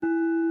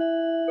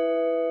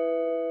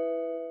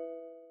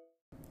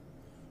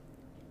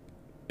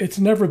It's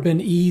never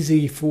been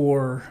easy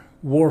for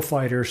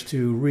warfighters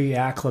to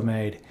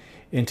reacclimate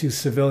into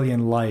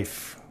civilian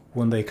life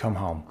when they come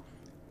home.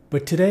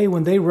 But today,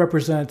 when they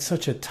represent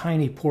such a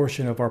tiny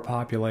portion of our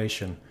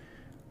population,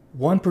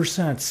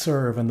 1%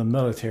 serve in the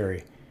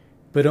military,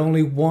 but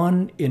only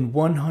 1 in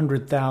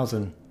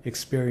 100,000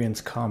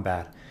 experience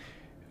combat.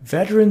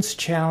 Veterans'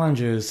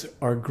 challenges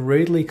are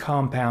greatly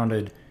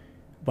compounded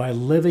by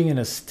living in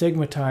a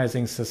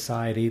stigmatizing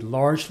society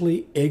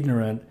largely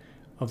ignorant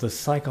of the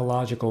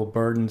psychological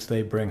burdens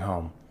they bring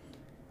home.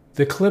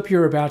 The clip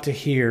you're about to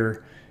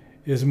hear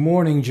is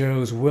Morning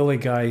Joe's Willie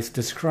Geist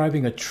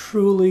describing a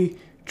truly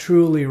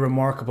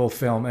remarkable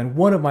film and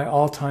one of my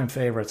all-time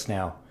favorites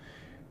now,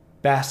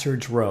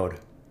 Bastard's Road.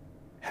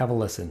 Have a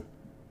listen.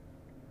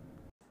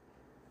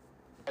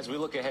 As we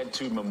look ahead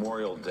to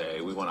Memorial Day,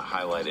 we want to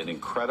highlight an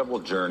incredible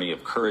journey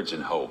of courage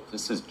and hope.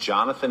 This is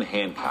Jonathan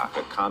Hancock,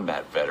 a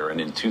combat veteran.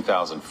 In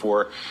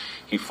 2004,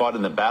 he fought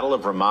in the Battle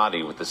of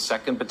Ramadi with the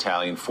 2nd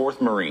Battalion, 4th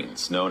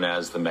Marines, known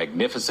as the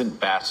Magnificent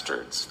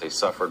Bastards. They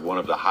suffered one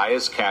of the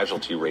highest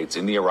casualty rates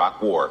in the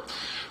Iraq War.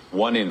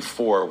 1 in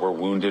 4 were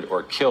wounded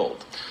or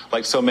killed.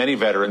 Like so many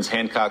veterans,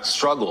 Hancock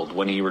struggled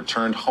when he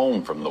returned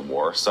home from the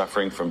war,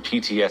 suffering from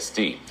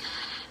PTSD.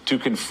 To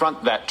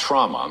confront that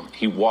trauma,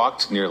 he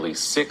walked nearly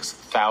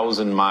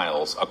 6,000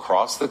 miles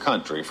across the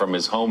country from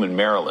his home in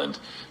Maryland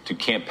to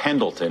Camp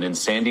Pendleton in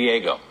San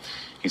Diego.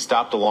 He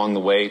stopped along the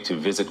way to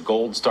visit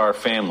Gold Star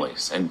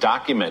families and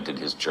documented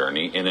his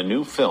journey in a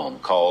new film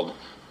called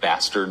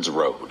Bastard's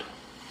Road.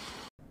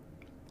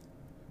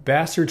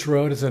 Bastard's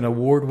Road is an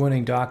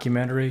award-winning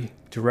documentary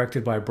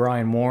directed by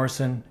Brian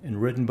Morrison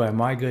and written by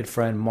my good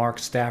friend Mark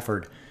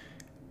Stafford.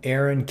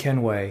 Aaron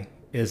Kenway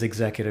is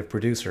executive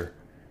producer.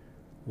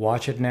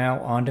 Watch it now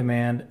on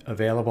demand,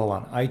 available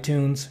on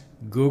iTunes,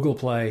 Google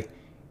Play,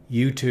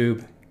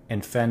 YouTube,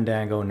 and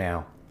Fandango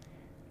now.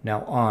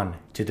 Now on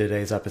to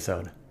today's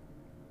episode.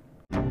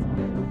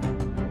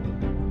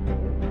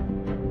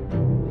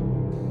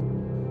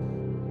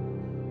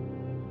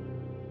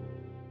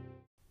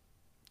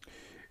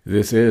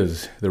 This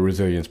is the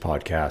Resilience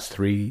Podcast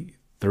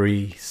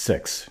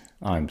 336.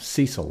 I'm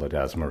Cecil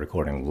Ledesma,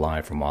 recording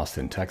live from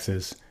Austin,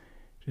 Texas.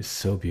 It is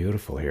so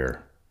beautiful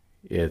here.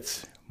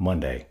 It's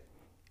Monday,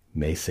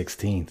 May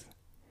 16th.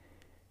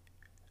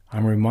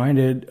 I'm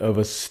reminded of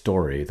a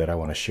story that I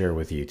want to share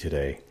with you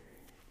today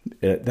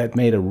that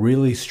made a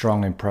really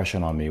strong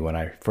impression on me when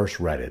I first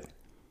read it.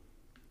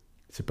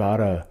 It's about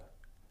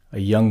a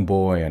young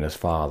boy and his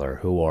father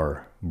who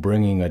are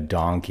bringing a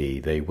donkey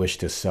they wish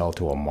to sell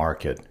to a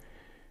market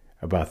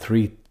about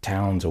 3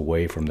 towns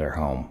away from their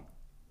home.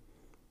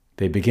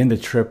 They begin the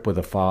trip with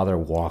the father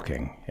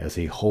walking as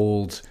he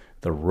holds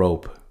the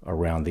rope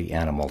around the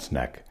animal's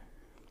neck.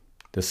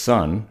 The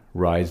son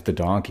rides the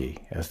donkey.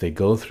 As they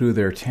go through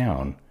their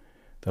town,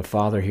 the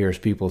father hears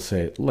people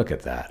say, "Look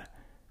at that.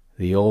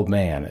 The old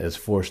man is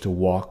forced to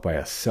walk by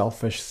a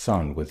selfish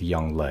son with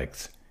young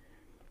legs."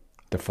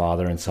 The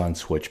father and son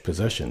switch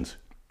positions.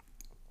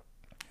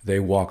 They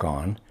walk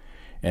on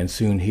and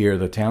soon hear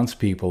the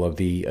townspeople of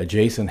the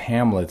adjacent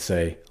hamlet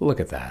say, "Look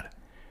at that.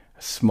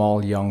 A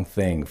small young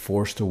thing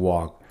forced to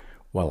walk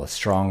while a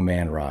strong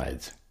man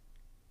rides."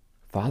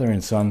 Father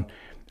and son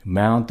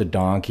mount the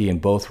donkey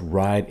and both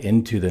ride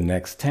into the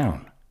next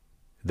town.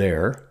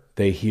 There,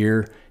 they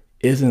hear,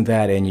 "Isn't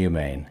that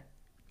inhumane?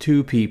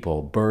 2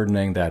 people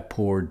burdening that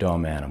poor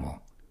dumb animal.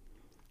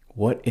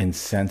 What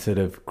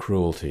insensitive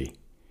cruelty."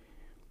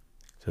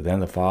 So then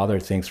the father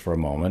thinks for a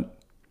moment.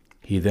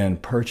 He then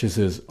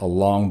purchases a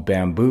long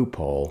bamboo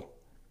pole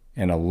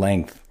and a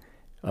length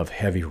of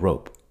heavy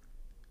rope.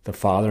 The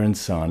father and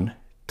son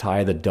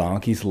tie the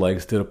donkey's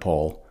legs to the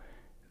pole,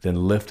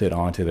 then lift it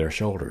onto their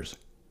shoulders.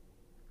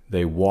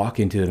 They walk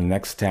into the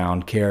next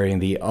town carrying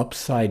the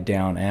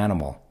upside-down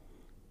animal.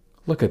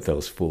 Look at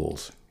those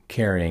fools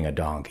carrying a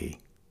donkey.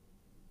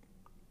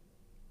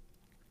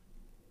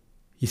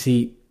 You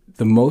see,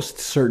 the most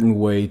certain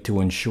way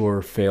to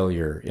ensure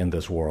failure in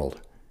this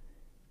world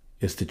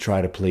is to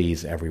try to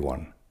please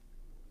everyone.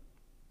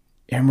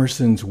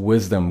 Emerson's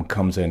wisdom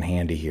comes in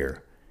handy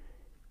here.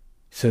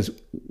 He says,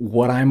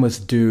 "What I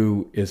must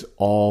do is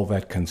all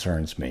that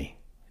concerns me,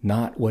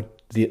 not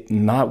what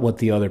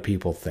the other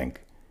people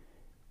think."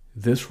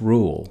 This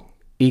rule,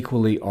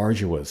 equally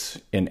arduous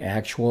in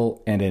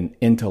actual and in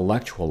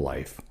intellectual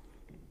life,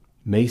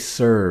 may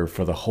serve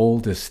for the whole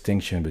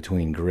distinction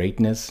between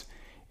greatness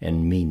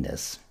and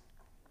meanness.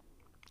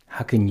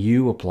 How can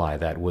you apply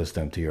that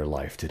wisdom to your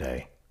life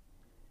today?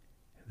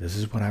 This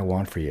is what I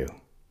want for you.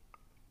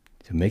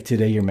 To make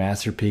today your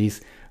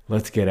masterpiece,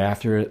 let's get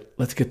after it.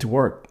 Let's get to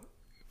work.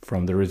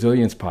 From the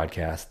Resilience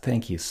Podcast,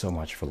 thank you so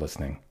much for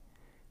listening.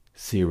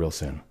 See you real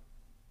soon.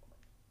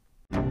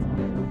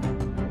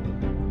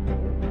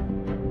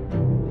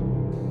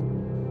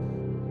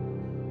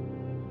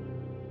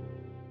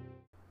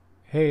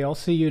 Hey, I'll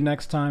see you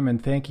next time,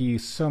 and thank you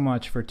so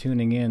much for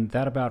tuning in.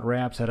 That about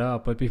wraps it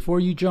up. But before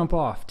you jump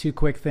off, 2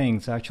 quick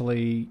things,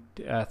 actually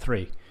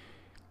 3.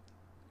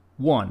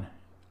 1,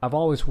 I've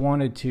always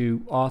wanted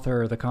to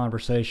author the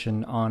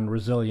conversation on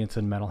resilience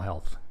and mental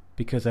health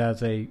because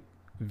as a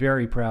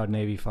very proud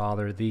Navy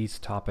father, these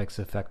topics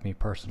affect me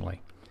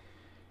personally.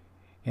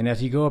 And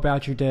as you go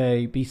about your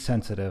day, be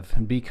sensitive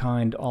and be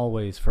kind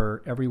always,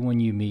 for everyone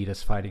you meet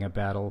is fighting a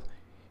battle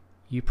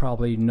you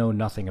probably know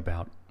nothing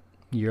about.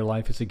 Your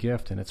life is a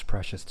gift and it's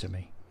precious to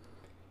me.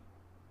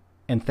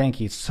 And thank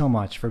you so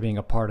much for being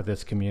a part of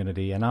this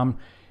community. And I'm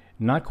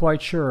not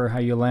quite sure how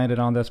you landed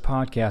on this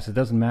podcast. It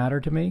doesn't matter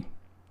to me.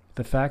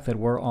 The fact that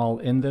we're all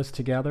in this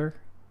together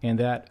and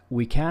that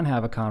we can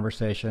have a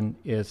conversation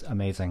is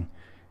amazing.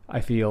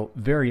 I feel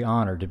very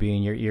honored to be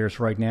in your ears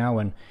right now,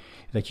 and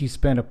that you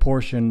spend a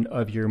portion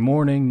of your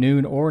morning,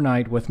 noon, or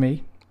night with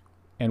me.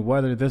 And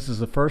whether this is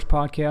the first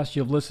podcast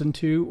you've listened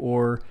to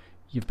or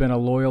you've been a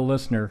loyal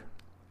listener,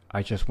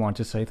 I just want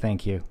to say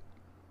thank you.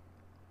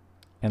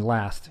 And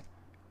last,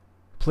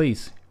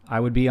 please, I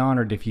would be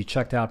honored if you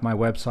checked out my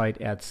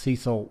website at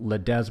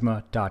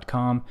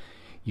cecilledesma.com.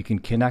 You can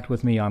connect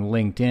with me on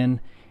LinkedIn.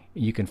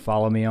 You can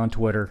follow me on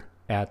Twitter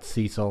at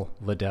Cecil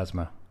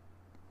Ledesma.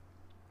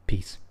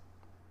 Peace.